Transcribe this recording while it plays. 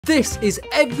This is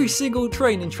every single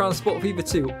train in Transport Fever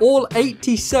 2, all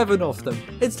 87 of them.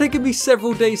 It's taken me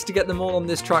several days to get them all on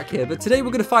this track here, but today we're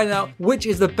going to find out which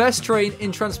is the best train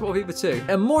in Transport Fever 2,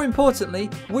 and more importantly,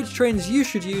 which trains you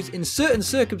should use in certain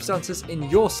circumstances in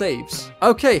your saves.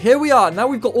 Okay, here we are. Now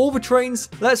we've got all the trains.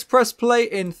 Let's press play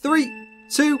in 3,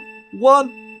 2,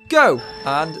 1... go!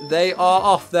 And they are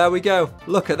off. There we go.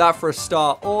 Look at that for a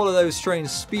start. All of those trains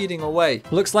speeding away.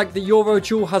 Looks like the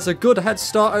Eurodual has a good head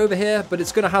start over here, but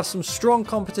it's going to have some strong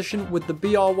competition with the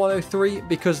BR103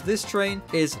 because this train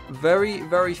is very,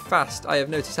 very fast. I have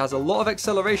noticed it has a lot of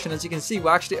acceleration. As you can see,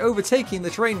 we're actually overtaking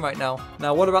the train right now.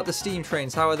 Now, what about the steam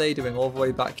trains? How are they doing all the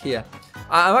way back here?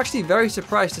 I'm actually very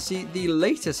surprised to see the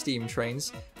later steam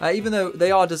trains, even though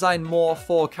they are designed more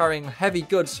for carrying heavy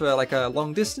goods for like a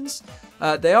long distance.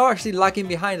 They are actually lagging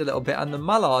behind a little bit, and the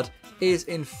Mallard is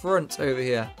in front over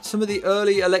here. Some of the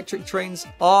early electric trains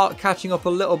are catching up a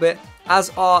little bit,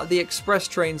 as are the express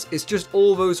trains. It's just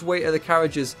all those weight of the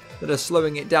carriages that are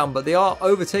slowing it down, but they are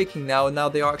overtaking now, and now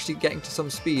they are actually getting to some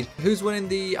speed. Who's winning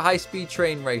the high-speed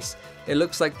train race? It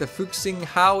looks like the Fuxing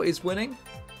Hao is winning.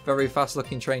 Very fast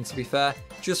looking train, to be fair.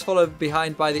 Just followed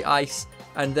behind by the Ice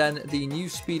and then the new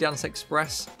Speedance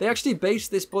Express. They actually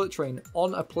based this bullet train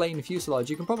on a plain fuselage.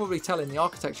 You can probably tell in the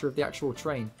architecture of the actual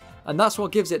train. And that's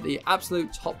what gives it the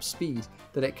absolute top speed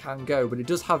that it can go. But it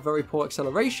does have very poor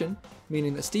acceleration,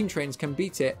 meaning that steam trains can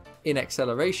beat it in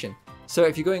acceleration. So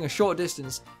if you're going a short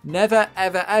distance, never,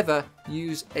 ever, ever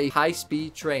use a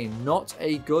high-speed train. Not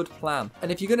a good plan.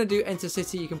 And if you're going to do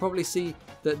intercity, you can probably see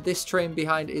that this train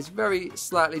behind is very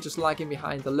slightly just lagging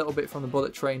behind a little bit from the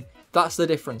bullet train. That's the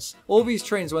difference. All these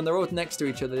trains, when they're all next to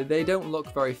each other, they don't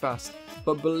look very fast.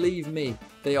 But believe me,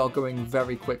 they are going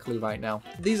very quickly right now.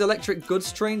 These electric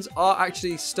goods trains are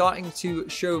actually starting to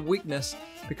show weakness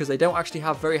because they don't actually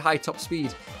have very high top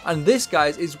speed. And this,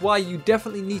 guys, is why you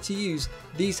definitely need to use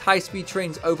these high-speed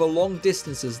trains over long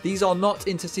distances. These are not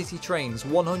intercity trains,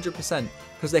 100%,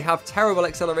 because they have terrible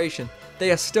acceleration.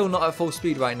 They are still not at full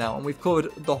speed right now, and we've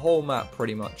covered the whole map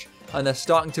pretty much. And they're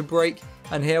starting to break,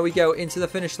 and here we go into the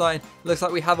finish line. Looks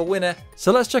like we have a winner.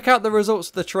 So let's check out the results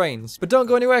of the trains. But don't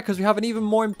go anywhere because we have an even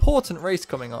more important race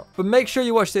coming up. But make sure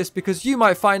you watch this because you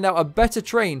might find out a better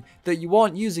train that you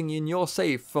aren't using in your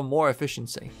save for more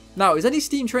efficiency. Now, is any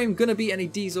steam train going to be any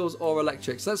diesels or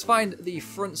electrics? Let's find the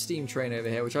front steam train over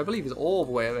here, which I believe is all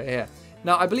the way over here.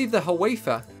 Now, I believe the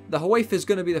Huayfa is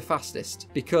going to be the fastest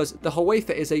because the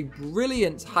Huayfa is a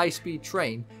brilliant high-speed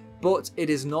train, but it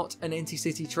is not an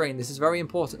intercity train. This is very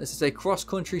important. This is a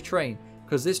cross-country train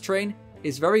because this train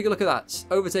is very good. Look at that,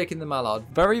 overtaking the Mallard.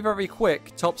 Very, very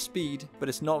quick, top speed, but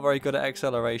it's not very good at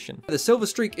acceleration. The Silver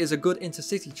Streak is a good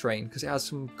intercity train because it has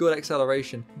some good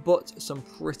acceleration, but some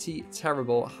pretty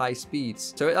terrible high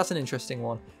speeds. So that's an interesting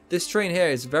one. This train here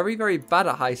is very, very bad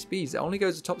at high speeds. It only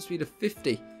goes a top speed of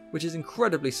 50. Which is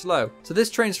incredibly slow. So this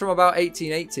train's from about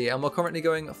 1880 and we're currently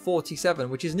going 47,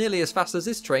 which is nearly as fast as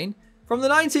this train from the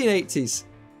 1980s.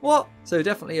 What? So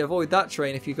definitely avoid that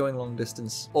train if you're going long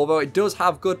distance. Although it does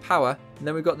have good power. And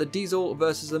then we've got the Diesel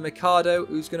versus the Mikado.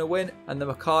 Who's going to win? And the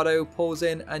Mikado pulls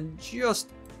in and just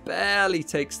barely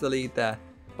takes the lead there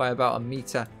by about a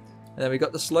meter. And then we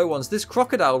got the slow ones. This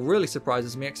Crocodile really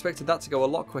surprises me. I expected that to go a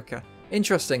lot quicker.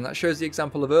 Interesting. That shows the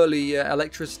example of early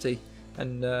electricity.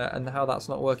 And how that's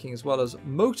not working as well as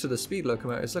most of the speed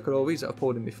locomotives. Look at all these that have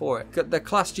pulled in before it. Got the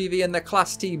Class GV and the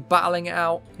Class T battling it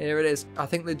out. Here it is. I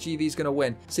think the GV is going to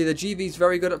win. See, the GV is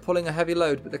very good at pulling a heavy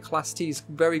load, but the Class T is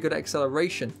very good at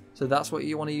acceleration. So that's what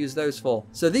you want to use those for.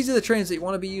 So these are the trains that you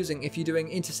want to be using if you're doing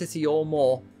intercity or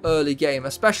more early game,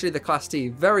 especially the Class T.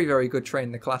 Very, very good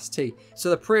train, the Class T. So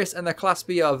the Prius and the Class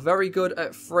B are very good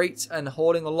at freight and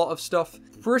hauling a lot of stuff.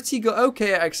 Pretty good,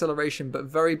 okay at acceleration, but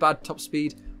very bad top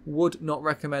speed. Would not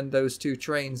recommend those two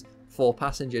trains for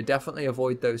passenger. Definitely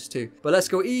avoid those two. But let's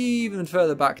go even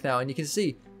further back now, and you can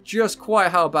see just quite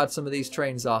how bad some of these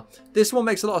trains are. This one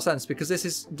makes a lot of sense because this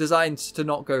is designed to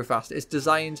not go fast. It's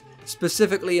designed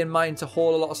specifically in mind to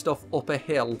haul a lot of stuff up a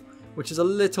hill, which is a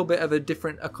little bit of a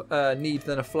different need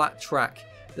than a flat track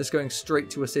that's going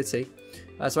straight to a city.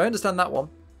 So I understand that one.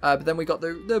 But then we got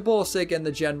the Borsig and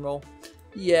the General.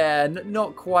 Yeah,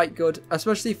 not quite good,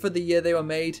 especially for the year they were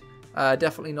made.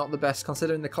 Definitely not the best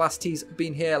considering the Class T's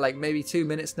been here like maybe 2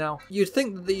 minutes now. You'd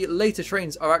think that the later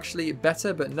trains are actually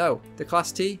better, but no. The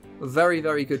Class T, very,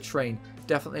 very good train.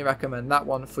 Definitely recommend that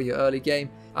one for your early game.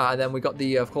 And then we got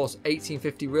the, of course,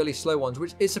 1850 really slow ones,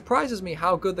 which it surprises me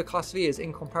how good the Class V is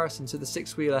in comparison to the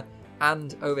six-wheeler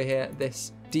and over here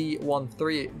this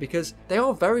D13 because they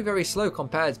are very, very slow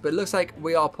compared. But it looks like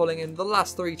we are pulling in the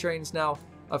last 3 trains now,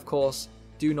 of course.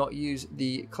 Do not use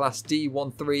the Class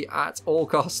D13 at all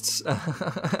costs.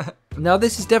 Now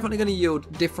this is definitely going to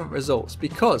yield different results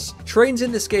because trains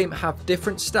in this game have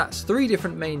different stats, 3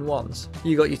 different main ones.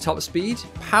 You got your top speed,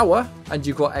 power, and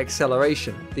you've got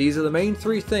acceleration. These are the main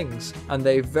 3 things, and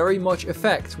they very much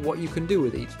affect what you can do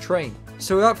with each train.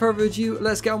 So without further ado,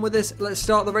 let's get on with this. Let's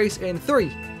start the race in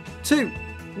 3, 2,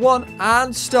 1,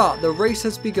 and start. The race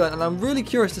has begun, and I'm really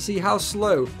curious to see how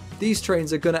slow these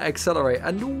trains are going to accelerate.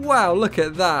 And wow, look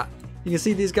at that. You can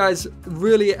see these guys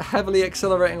really heavily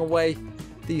accelerating away.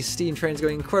 These steam trains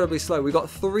going incredibly slow. We got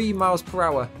 3 miles per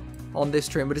hour on this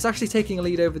train, but it's actually taking a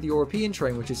lead over the European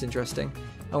train, which is interesting.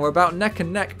 And we're about neck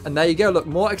and neck. And there you go. Look,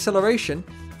 more acceleration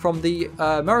from the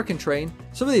American train.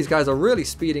 Some of these guys are really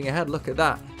speeding ahead. Look at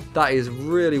that. That is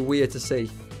really weird to see.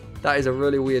 That is a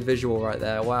really weird visual right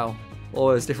there. Wow. All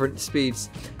those different speeds.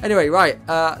 Anyway, right,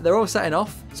 they're all setting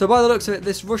off. So by the looks of it,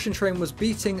 this Russian train was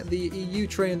beating the EU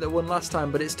train that won last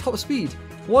time, but its top speed,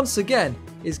 once again,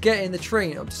 is getting the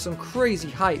train up to some crazy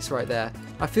heights right there.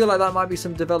 I feel like that might be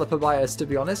some developer bias, to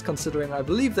be honest, considering I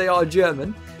believe they are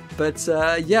German. But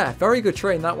yeah, very good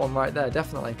train, that one right there,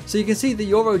 definitely. So you can see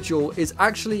the Eurodual is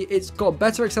actually, it's got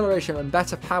better acceleration and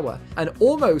better power, and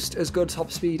almost as good top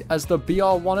speed as the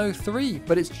BR103,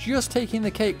 but it's just taking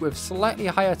the cake with slightly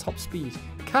higher top speed.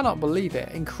 Cannot believe it,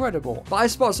 incredible. But I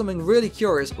spot something really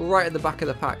curious right at the back of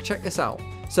the pack. Check this out.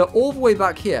 So all the way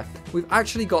back here, we've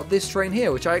actually got this train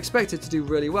here, which I expected to do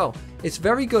really well. It's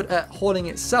very good at hauling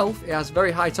itself. It has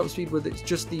very high top speed with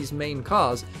just these main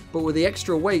cars, but with the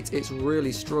extra weight, it's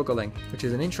really struggling, which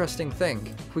is an interesting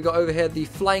thing. We got over here the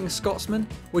Flying Scotsman,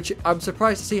 which I'm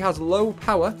surprised to see has low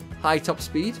power, high top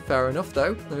speed. Fair enough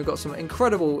though. Then we've got some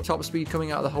incredible top speed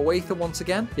coming out of the Hushey once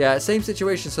again. Yeah, same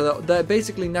situation. So they're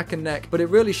basically neck and neck, but it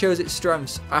really shows its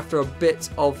strengths after a bit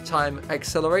of time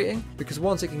accelerating, because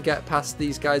once it can get past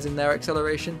these guys in their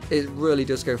acceleration, it really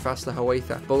does go fast, the Hushey.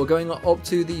 But we're going up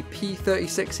to the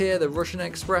P36 here, the Russian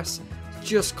Express,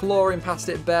 just clawing past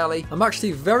it barely. I'm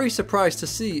actually very surprised to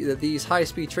see that these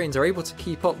high-speed trains are able to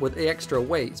keep up with the extra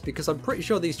weight, because I'm pretty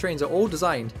sure these trains are all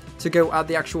designed to go at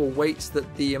the actual weights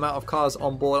that the amount of cars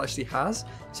on board actually has.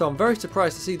 So I'm very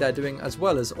surprised to see they're doing as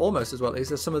well as, almost as well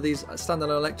as some of these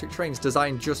standalone electric trains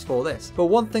designed just for this. But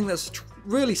one thing that's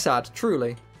really sad,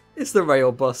 truly, is the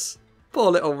rail bus. Poor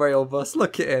little rail bus,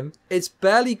 look at him. It's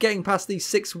barely getting past the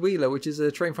 6-wheeler, which is a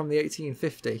train from the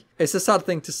 1850. It's a sad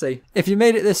thing to see. If you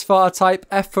made it this far, type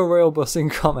F for rail bus in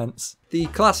comments. The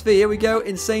Class V, here we go,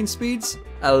 insane speeds,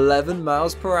 11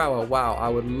 miles per hour. Wow, I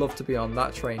would love to be on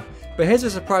that train. But here's a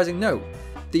surprising note.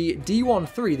 The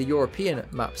D13, the European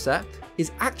map set,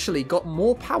 is actually got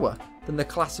more power than the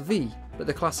Class V, but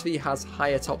the Class V has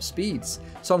higher top speeds.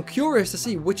 So I'm curious to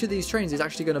see which of these trains is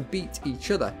actually going to beat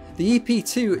each other. The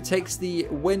EP2 takes the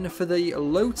win for the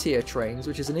low tier trains,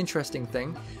 which is an interesting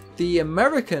thing. The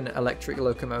American electric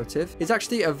locomotive is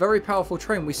actually a very powerful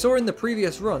train. We saw in the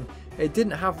previous run, it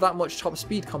didn't have that much top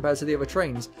speed compared to the other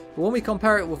trains, but when we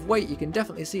compare it with weight, you can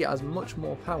definitely see it has much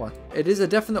more power. It is a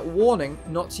definite warning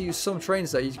not to use some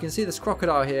trains though. You can see this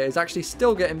crocodile here is actually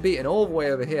still getting beaten all the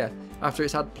way over here after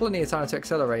it's had plenty of time to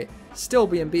accelerate, still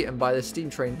being beaten by this steam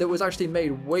train that was actually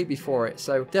made way before it.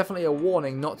 So definitely a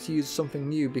warning not to use something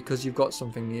new because you've got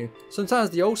something new. Sometimes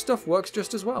the old stuff works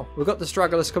just as well. We've got the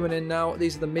stragglers coming in now.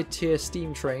 These are the mid-tier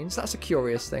steam trains. That's a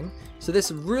curious thing. So this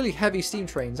really heavy steam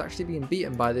train is actually being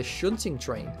beaten by this shunting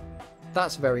train.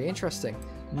 That's very interesting.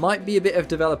 Might be a bit of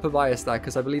developer bias there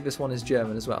because I believe this one is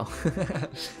German as well.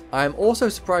 I'm also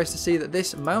surprised to see that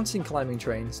this mountain climbing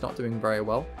train is not doing very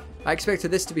well. I expected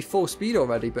this to be full speed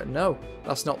already, but no,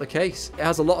 that's not the case. It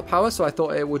has a lot of power, so I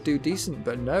thought it would do decent,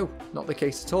 but no, not the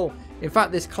case at all. In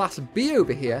fact, this Class B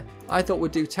over here, I thought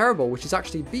would do terrible, which is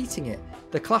actually beating it.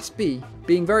 The Class B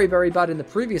being very, very bad in the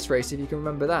previous race, if you can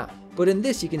remember that. But in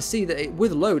this, you can see that it,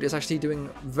 with load, it's actually doing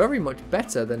very much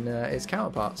better than its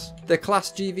counterparts. The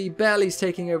Class GV barely is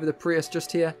taking over the Prius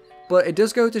just here, but it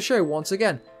does go to show, once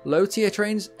again, low tier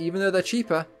trains, even though they're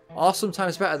cheaper, are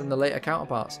sometimes better than the later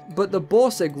counterparts. But the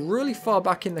Borsig really far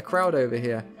back in the crowd over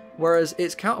here, whereas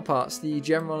its counterparts, the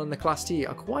General and the Class T,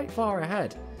 are quite far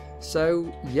ahead.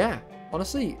 So yeah,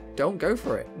 honestly, don't go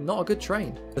for it. Not a good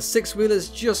train. The 6-wheelers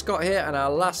just got here and our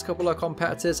last couple of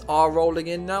competitors are rolling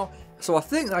in now. So I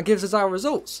think that gives us our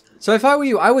results. So if I were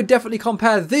you, I would definitely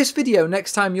compare this video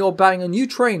next time you're buying a new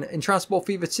train in Transport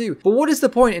Fever 2. But what is the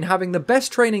point in having the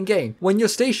best train in game when your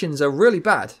stations are really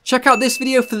bad? Check out this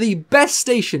video for the best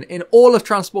station in all of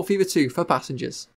Transport Fever 2 for passengers.